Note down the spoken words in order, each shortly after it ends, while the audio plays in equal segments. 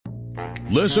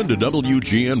Listen to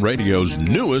WGN Radio's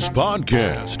newest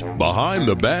podcast, Behind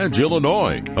the Badge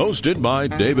Illinois, hosted by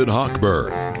David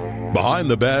Hochberg. Behind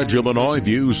the Badge Illinois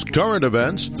views current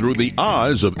events through the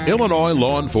eyes of Illinois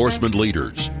law enforcement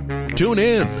leaders. Tune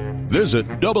in. Visit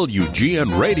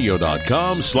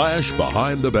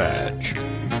WGNRadio.com/Behind the Badge.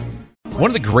 One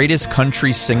of the greatest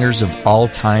country singers of all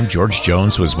time, George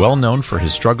Jones, was well known for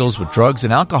his struggles with drugs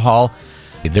and alcohol.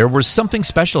 There was something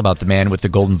special about the man with the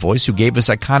golden voice who gave us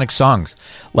iconic songs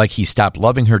like He Stopped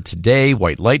Loving Her Today,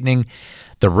 White Lightning,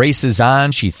 The Race Is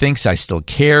On, She Thinks I Still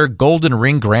Care, Golden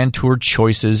Ring, Grand Tour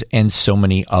Choices, and so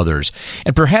many others.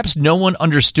 And perhaps no one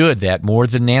understood that more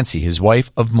than Nancy, his wife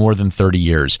of more than 30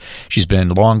 years. She's been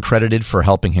long credited for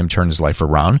helping him turn his life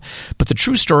around, but the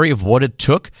true story of what it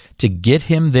took to get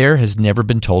him there has never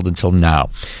been told until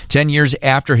now. 10 years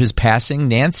after his passing,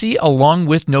 Nancy, along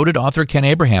with noted author Ken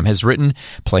Abraham, has written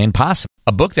Playin' Possum,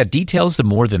 a book that details the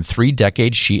more than 3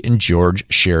 decades she and George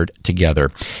shared together.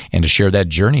 And to share that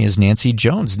journey is Nancy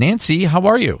Jones. Nancy, how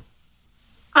are you?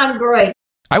 I'm great.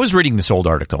 I was reading this old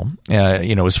article.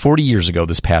 It was 40 years ago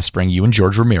this past spring. You and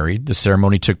George were married. The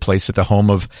ceremony took place at the home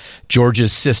of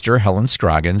George's sister, Helen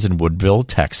Scroggins, in Woodville,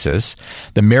 Texas.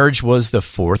 The marriage was the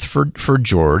 4th for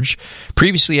George.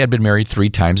 Previously, he had been married 3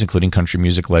 times, including country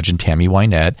music legend Tammy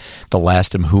Wynette, the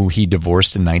last of whom he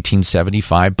divorced in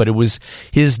 1975. But it was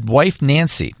his wife,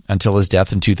 Nancy, until his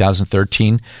death in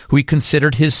 2013, who he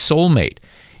considered his soulmate.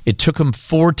 It took him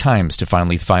 4 times to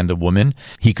finally find the woman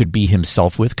he could be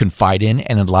himself with, confide in,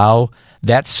 and allow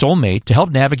that soulmate to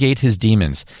help navigate his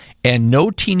demons. And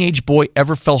no teenage boy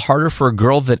ever fell harder for a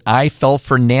girl than I fell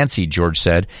for Nancy, George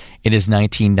said in his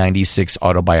 1996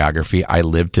 autobiography, I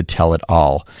Lived to Tell It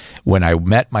All. When I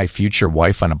met my future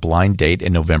wife on a blind date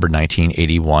in November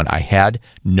 1981, I had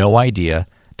no idea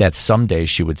that someday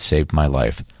she would save my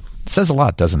life. It says a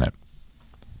lot, doesn't it?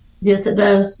 Yes, it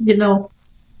does.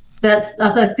 That's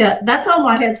on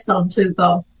my headstone too,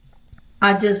 though.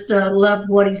 I just loved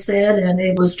what he said, and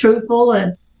it was truthful,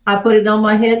 and I put it on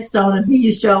my headstone. And he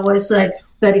used to always say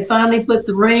that he finally put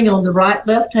the ring on the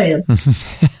left hand.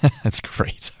 That's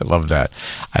great. I love that.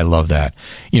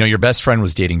 Your best friend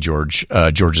was dating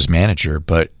George's manager,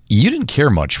 but you didn't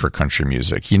care much for country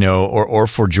music, or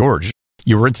for George.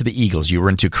 You were into the Eagles. You were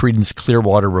into Creedence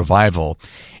Clearwater Revival.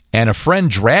 And a friend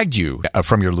dragged you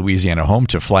from your Louisiana home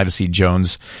to fly to see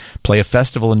Jones play a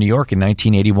festival in New York in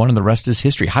 1981, and the rest is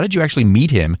history. How did you actually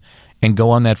meet him and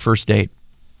go on that first date?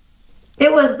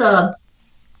 It was,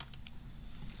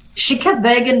 she kept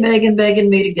begging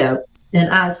me to go. And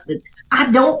I said, I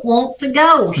don't want to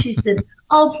go. She said,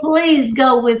 oh, please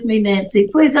go with me, Nancy.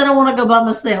 Please, I don't want to go by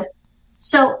myself.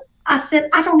 So I said,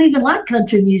 I don't even like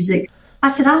country music. I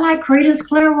said, I like Creedence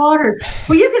Clearwater.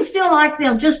 Well, you can still like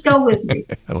them. Just go with me.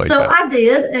 I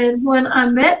did. And when I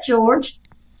met George,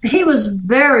 he was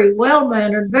very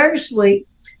well-mannered, very sweet.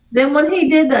 Then when he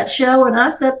did that show and I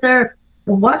sat there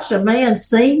and watched a man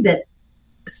sing that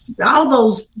all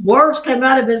those words came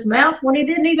out of his mouth when he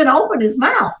didn't even open his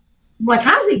mouth. I'm like,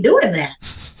 how's he doing that?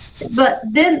 But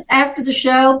then after the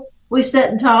show, we sat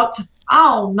and talked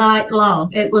all night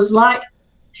long. It was like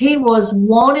he was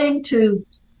wanting to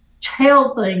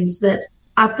tell things that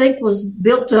I think was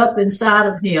built up inside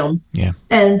of him. Yeah.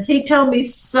 And he told me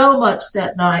so much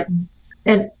that night.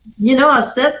 And I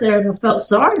sat there and I felt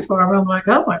sorry for him. I'm like,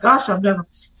 oh my gosh, I've never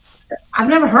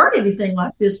heard anything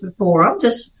like this before. I'm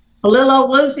just a little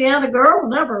old Louisiana girl.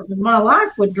 Never in my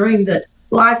life would dream that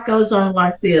life goes on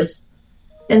like this.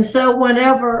 And so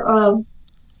whenever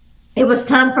it was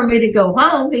time for me to go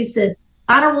home, he said,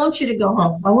 I don't want you to go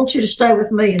home. I want you to stay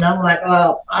with me. And I'm like,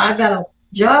 well, I got a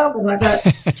job and I got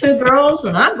 2 girls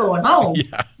and I'm going home.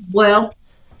 Yeah. Well,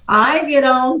 I get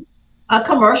on a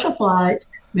commercial flight.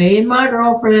 Me and my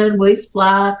girlfriend, we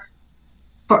fly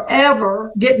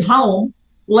forever getting home,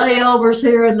 layovers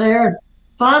here and there. And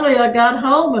finally I got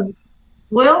home and,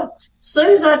 well, as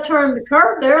soon as I turned the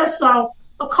curve there, I saw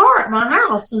a car at my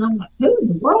house. And I'm like, who in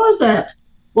the world is that?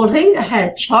 Well, he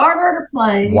had chartered a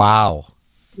plane. Wow.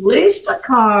 Leased a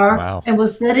car. Wow. And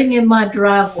was sitting in my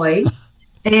driveway.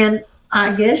 And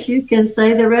I guess you can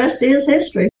say the rest is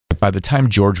history. By the time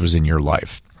George was in your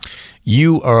life,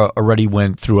 you already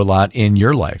went through a lot in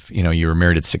your life. You were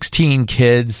married at 16,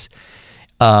 kids,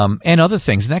 and other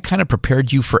things. And that kind of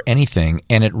prepared you for anything.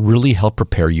 And it really helped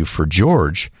prepare you for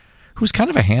George, who's kind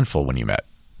of a handful when you met.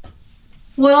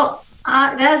 Well,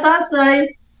 as I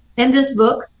say in this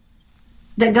book,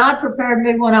 that God prepared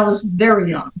me when I was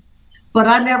very young. But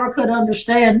I never could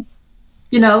understand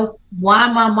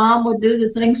why my mom would do the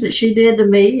things that she did to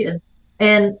me.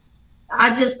 And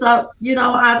I just thought,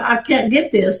 I can't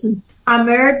get this. And I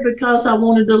married because I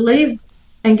wanted to leave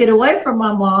and get away from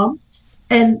my mom.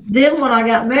 And then when I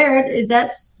got married,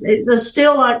 it was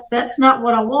still like, that's not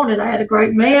what I wanted. I had a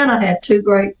great man. I had 2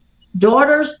 great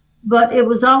daughters, but it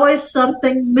was always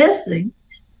something missing.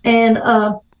 And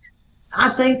I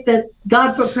think that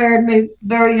God prepared me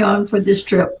very young for this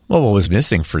trip. Well, what was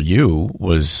missing for you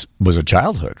was a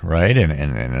childhood, right?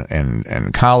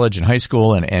 And college and high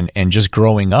school and just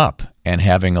growing up and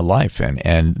having a life.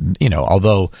 And you know,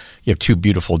 although you have 2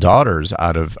 beautiful daughters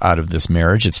out of this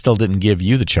marriage, it still didn't give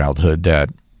you the childhood that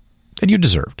you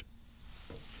deserved.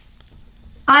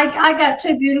 I got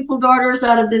 2 beautiful daughters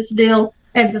out of this deal.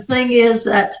 And the thing is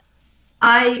that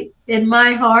I, in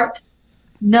my heart,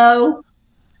 know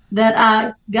that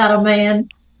I got a man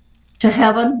to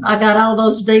heaven. I got all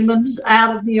those demons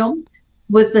out of him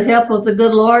with the help of the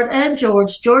good Lord and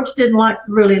George. George didn't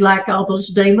really like all those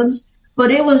demons, but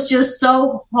it was just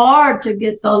so hard to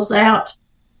get those out.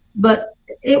 But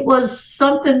it was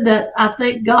something that I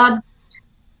think God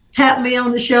tapped me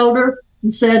on the shoulder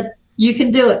and said, you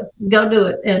can do it. Go do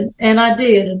it. And I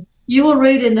did. And you will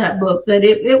read in that book that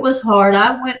it was hard.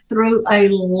 I went through a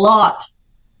lot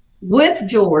with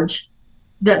George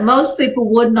that most people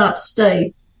would not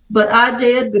stay. But I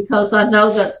did because I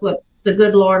know that's what the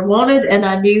good Lord wanted, and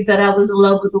I knew that I was in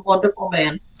love with a wonderful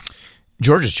man.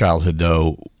 George's childhood,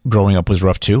 though, growing up was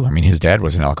rough, too. I mean, his dad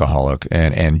was an alcoholic,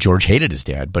 and George hated his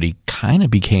dad, but he kind of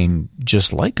became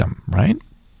just like him, right?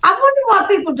 I wonder why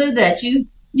people do that. You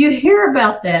hear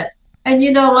about that, and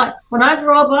you know, like, when I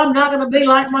grow up, I'm not going to be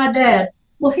like my dad.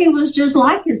 Well, he was just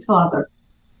like his father,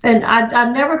 and I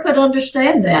never could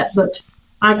understand that, but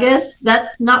I guess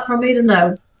that's not for me to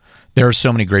know. There are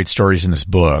so many great stories in this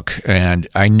book, and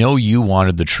I know you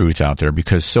wanted the truth out there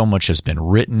because so much has been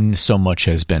written, so much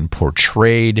has been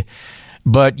portrayed,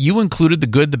 but you included the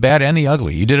good, the bad, and the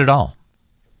ugly. You did it all.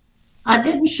 I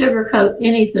didn't sugarcoat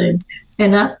anything,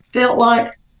 and I felt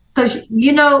like, because,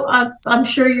 you know, I'm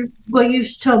sure you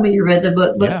told me you read the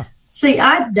book, but yeah. See,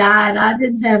 I died. I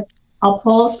didn't have a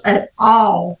pulse at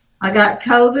all. I got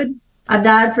COVID. I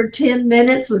died for 10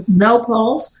 minutes with no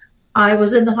pulse. I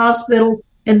was in the hospital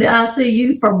in the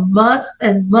ICU for months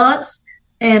and months,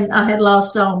 and I had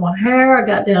lost all my hair. I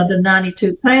got down to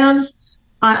 92 pounds.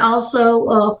 I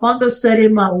also, fungus set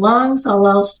in my lungs. I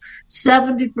lost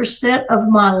 70% of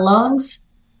my lungs.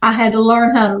 I had to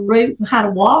learn how to read, how to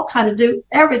walk, how to do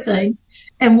everything.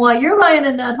 And while you're laying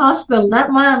in that hospital, that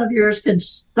mind of yours can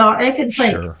start, it can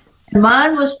think. Sure. And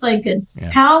mine was thinking,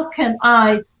 how can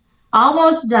I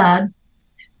almost die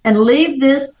and leave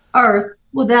this earth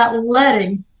without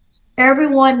letting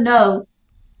everyone know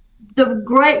the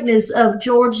greatness of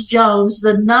George Jones,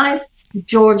 the nice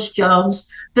George Jones,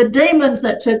 the demons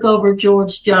that took over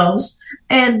George Jones.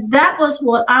 And that was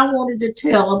what I wanted to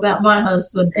tell about my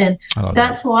husband. And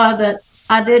that's why that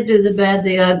I did do the bad,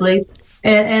 the ugly.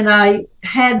 And I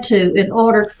had to, in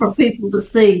order for people to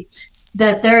see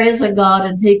that there is a God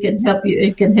and he can help you.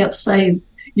 It can help save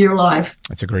your life.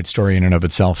 That's a great story in and of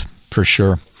itself, for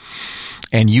sure.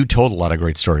 And you told a lot of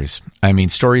great stories. I mean,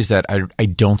 stories that I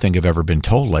don't think have ever been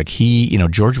told. Like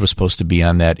George was supposed to be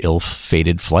on that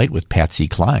ill-fated flight with Patsy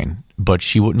Cline, but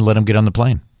she wouldn't let him get on the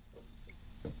plane.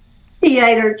 He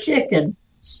ate her chicken.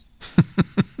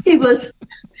 He was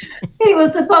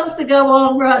supposed to go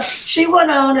on, right? She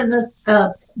went on and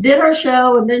did her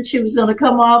show, and then she was going to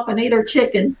come off and eat her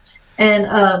chicken.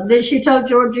 And then she told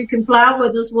George, you can fly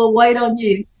with us. We'll wait on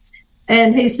you.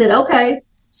 And he said, okay.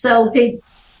 So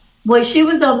when she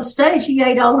was on the stage, he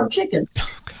ate all her chicken.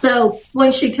 So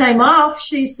when she came off,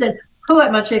 she said, who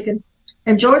ate my chicken?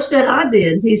 And George said, I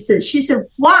did. She said,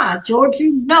 why, George?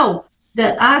 You know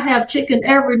that I have chicken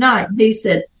every night. He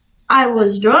said, I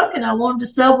was drunk and I wanted to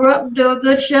sober up and do a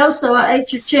good show, so I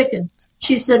ate your chicken.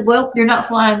 She said, well, you're not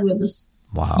flying with us.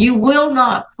 Wow. You will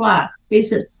not fly. He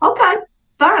said, okay,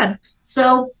 fine.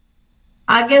 So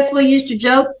I guess we used to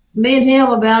joke, me and him,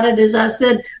 about it, as I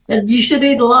said, that you should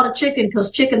eat a lot of chicken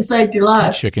because chicken saved your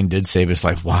life. That chicken did save his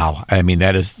life. Wow. I mean,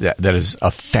 that is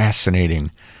a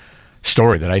fascinating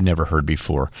story that I'd never heard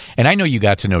before. And I know you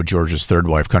got to know George's third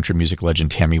wife, country music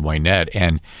legend Tammy Wynette,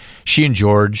 and she and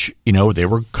George, they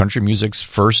were country music's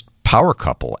first power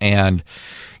couple. And,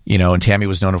 and Tammy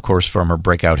was known, of course, from her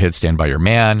breakout hit, Stand By Your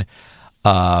Man.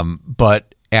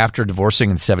 But after divorcing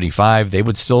in 1975, they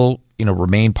would still,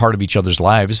 remain part of each other's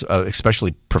lives,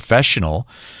 especially professional,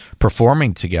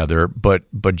 performing together. But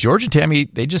George and Tammy,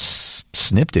 they just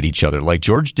snipped at each other. Like,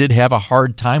 George did have a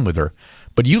hard time with her,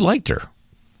 but you liked her.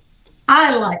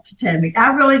 I liked Tammy.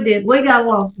 I really did. We got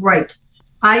along great.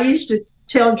 I used to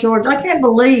tell George, I can't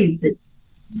believe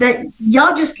that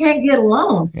y'all just can't get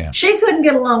along. Yeah. She couldn't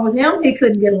get along with him. He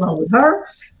couldn't get along with her.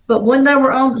 But when they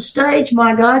were on the stage,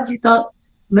 my God, you thought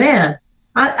man,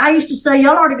 I used to say,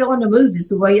 y'all ought to go into movies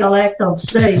the way y'all act on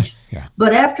stage. Yeah.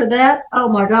 But after that, oh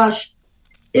my gosh,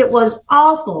 it was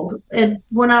awful. And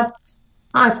when I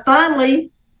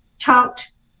finally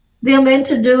talked them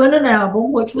into doing an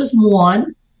album, which was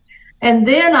one, and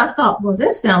then I thought, well,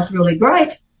 this sounds really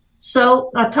great.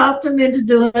 So I talked them into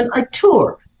doing a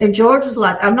tour. And George was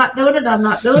like, I'm not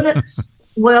doing it.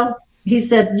 Well, he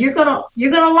said, you're gonna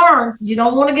learn. You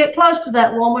don't want to get close to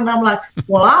that woman. I'm like,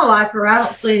 well, I like her. I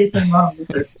don't see anything wrong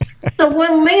with her. So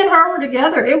when me and her were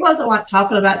together, it wasn't like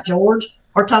talking about George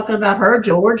or talking about her,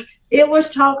 George. It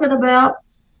was talking about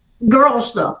girl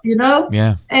stuff,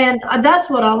 Yeah. And that's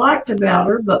what I liked about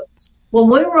her. But when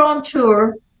we were on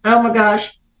tour, oh my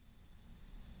gosh,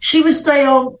 she would stay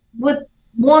on with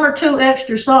one or two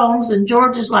extra songs, and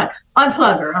George is like,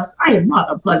 unplug her. I am not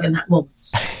unplugging that woman.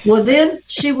 Well, then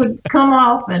she would come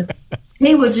off, and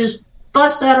he would just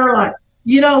fuss at her like,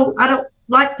 I don't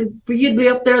like for you to be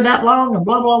up there that long, and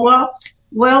blah, blah, blah.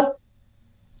 Well,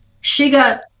 she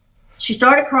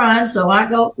started crying, so I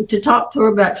go to talk to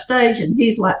her backstage, and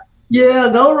he's like, yeah,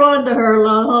 go run to her,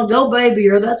 go baby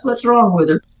her. That's what's wrong with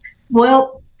her.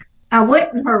 Well, I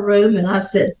went in her room, and I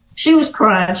said, she was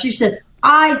crying. She said,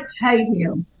 I hate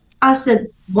him. I said,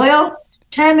 well,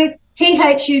 Tammy, he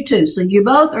hates you too, so you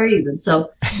both are even. So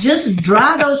just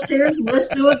dry those tears and let's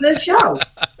do a good show.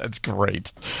 That's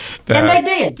great. And they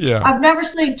did. Yeah. I've never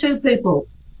seen two people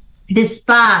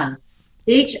despise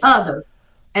each other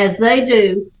as they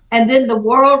do, and then the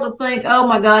world will think, oh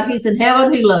my God, he's in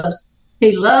heaven. He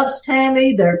loves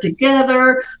Tammy. They're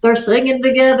together. They're singing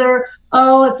together.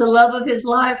 Oh, it's the love of his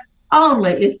life.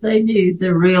 Only if they knew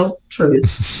the real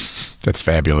truth. That's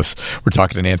fabulous. We're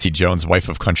talking to Nancy Jones, wife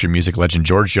of country music legend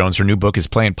George Jones. Her new book is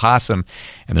Playing Possum,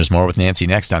 and there's more with Nancy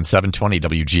next on 720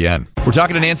 WGN. We're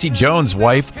talking to Nancy Jones,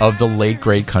 wife of the late,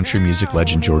 great country music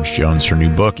legend George Jones. Her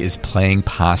new book is Playing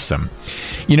Possum.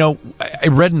 I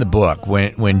read in the book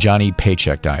when Johnny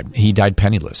Paycheck died, he died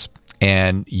penniless,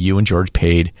 and you and George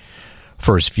paid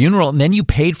for his funeral, and then you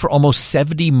paid for almost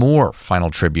 70 more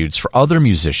final tributes for other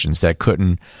musicians that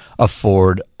couldn't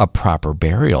afford a proper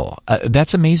burial.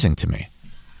 That's amazing to me.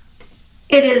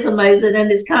 It is amazing,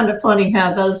 and it's kind of funny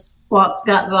how those plots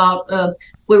got involved.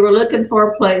 We were looking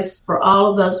for a place for all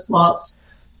of those plots,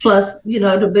 plus,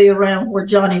 to be around where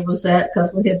Johnny was at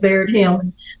because we had buried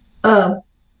him. Got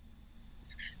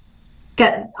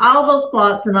all those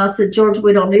plots, and I said, George,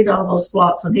 we don't need all those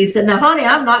plots. And he said, now, honey,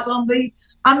 I'm not going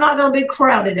to be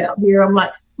crowded out here. I'm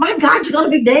like, my God, you're going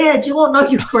to be dead. You won't know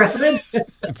you're crowded.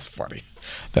 That's funny.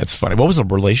 What was the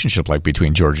relationship like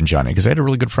between George and Johnny? Because they had a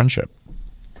really good friendship.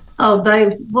 Oh,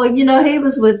 he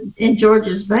was in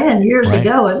George's band years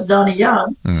ago as Donnie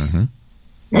Young. Mm-hmm.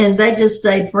 And they just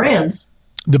stayed friends.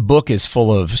 The book is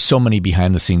full of so many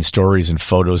behind-the-scenes stories and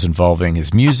photos involving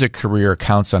his music career,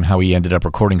 accounts on how he ended up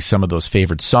recording some of those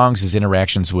favorite songs, his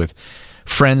interactions with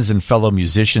friends and fellow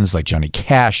musicians like Johnny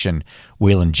Cash and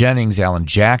Waylon Jennings, Alan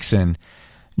Jackson.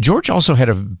 George also had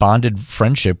a bonded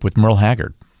friendship with Merle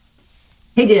Haggard.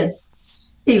 He did.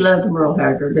 He loved Merle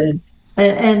Haggard.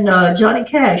 And Johnny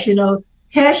Cash,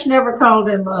 Cash never called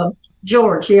him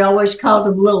George. He always called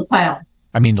him Little Pal.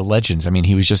 I mean, the legends. I mean,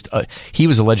 he was just he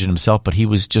was a legend himself, but he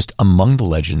was just among the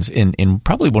legends in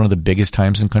probably one of the biggest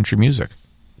times in country music.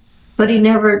 But he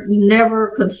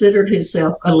never considered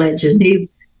himself a legend.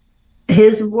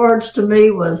 His words to me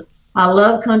was, I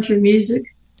love country music.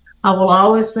 I will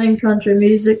always sing country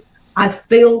music. I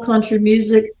feel country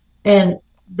music, and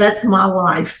that's my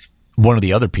life. One of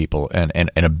the other people, and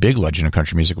a big legend of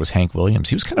country music, was Hank Williams.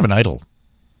 He was kind of an idol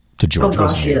to George,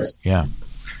 wasn't he? Yes. Yeah.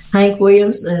 Hank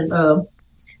Williams and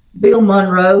Bill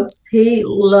Monroe. He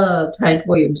loved Hank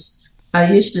Williams.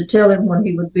 I used to tell him when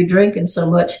he would be drinking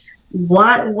so much,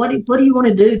 what do you want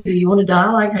to do? Do you want to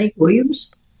die like Hank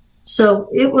Williams? So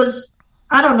it was,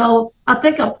 I don't know, I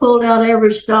think I pulled out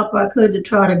every stop I could to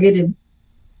try to get him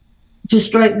to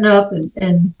straighten up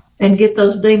and get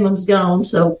those demons gone.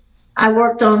 So I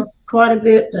worked on quite a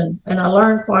bit and I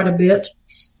learned quite a bit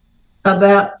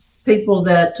about people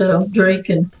that drink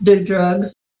and do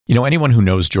drugs. Anyone who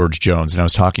knows George Jones, and I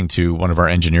was talking to one of our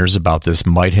engineers about this,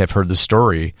 might have heard the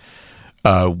story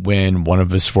when one of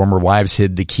his former wives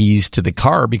hid the keys to the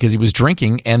car because he was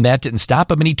drinking, and that didn't stop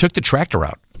him, and he took the tractor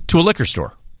out to a liquor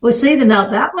store. Well, see, now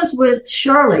that was with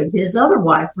Shirley, his other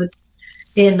wife,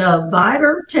 in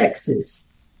Vidor, Texas.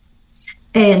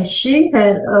 And she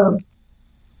had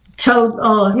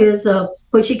told his,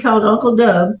 what she called Uncle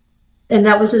Doug, and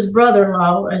that was his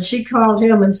brother-in-law, and she called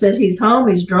him and said, he's home,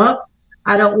 he's drunk,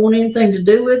 I don't want anything to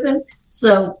do with him.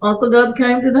 So Uncle Doug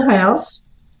came to the house,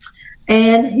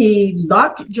 and he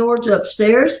locked George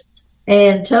upstairs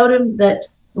and told him that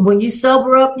When you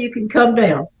sober up, you can come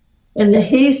down. And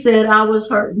he said I was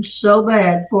hurting so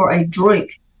bad for a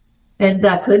drink. And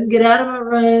I couldn't get out of my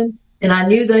room. And I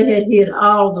knew they had hid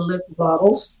all the liquor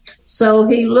bottles. So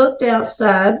he looked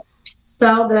outside,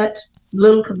 saw that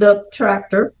little conduct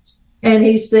tractor, and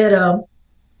he said,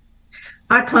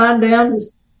 I climbed down,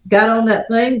 got on that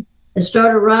thing, and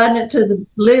started riding it to the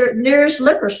nearest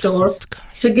liquor store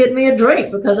to get me a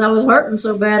drink because I was hurting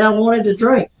so bad I wanted to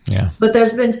drink. Yeah. But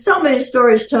there's been so many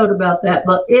stories told about that,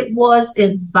 but it was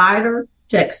in Vidor,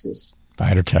 Texas.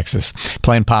 Vidor, Texas.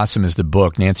 Playing Possum is the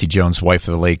book. Nancy Jones, wife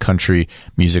of the late country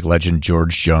music legend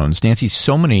George Jones. Nancy,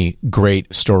 so many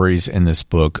great stories in this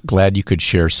book. Glad you could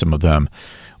share some of them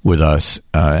with us,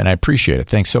 and I appreciate it.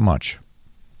 Thanks so much.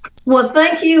 Well,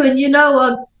 thank you. And,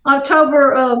 on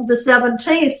October the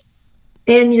 17th,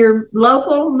 in your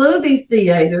local movie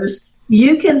theaters,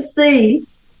 you can see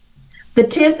the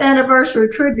 10th anniversary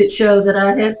tribute show that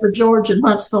I had for George in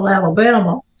Huntsville,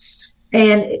 Alabama.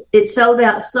 And it sold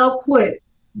out so quick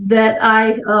that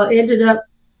I ended up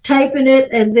taping it,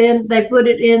 and then they put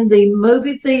it in the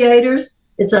movie theaters.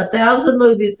 It's 1,000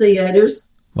 movie theaters.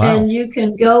 Wow. And you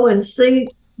can go and see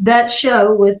that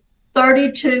show with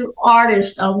 32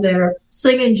 artists on there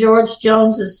singing George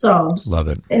Jones's songs. Love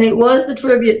it. And it was the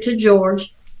tribute to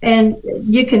George. And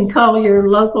you can call your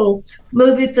local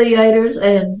movie theaters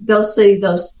and go see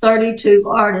those 32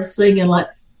 artists singing. Like,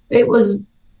 it was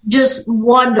just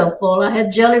wonderful. I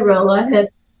had Jelly Roll.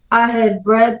 I had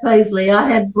Brad Paisley. I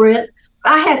had Brent.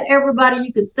 I had everybody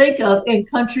you could think of in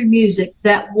country music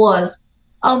that was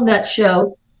on that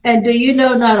show. And do you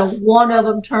know, not a one of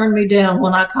them turned me down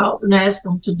when I called and asked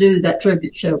them to do that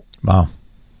tribute show. Wow.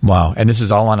 Wow. And this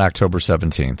is all on October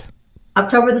 17th.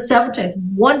 October the 17th.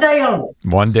 One day only.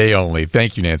 One day only.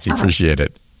 Thank you, Nancy. Appreciate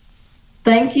it.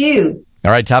 Thank you.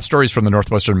 All right. Top stories from the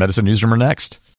Northwestern Medicine Newsroom are next.